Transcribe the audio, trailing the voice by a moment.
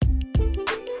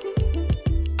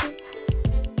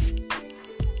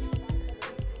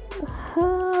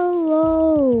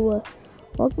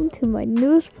welcome to my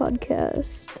newest podcast.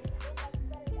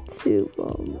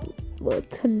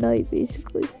 Tonight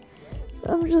basically.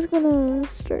 I'm just gonna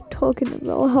start talking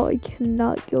about how I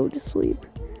cannot go to sleep.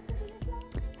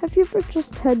 Have you ever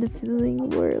just had the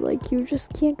feeling where, you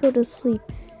just can't go to sleep?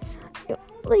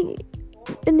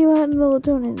 And you had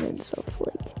melatonin and stuff,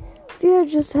 if you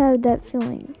just had that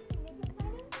feeling,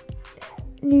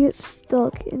 and you get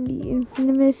stuck in the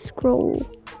infamous scroll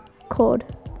called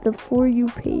the For You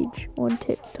page on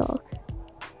TikTok.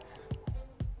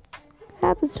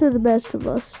 Happens to the best of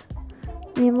us.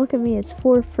 Look at me, it's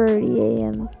 4:30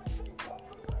 a.m.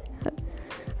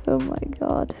 Oh my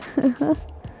god.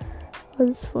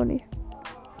 That's funny.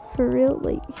 For real,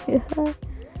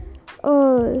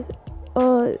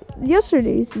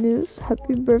 yesterday's news.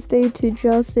 Happy birthday to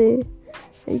Jose,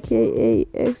 aka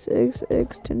XXX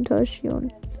Tentacion.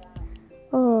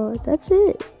 That's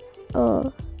it.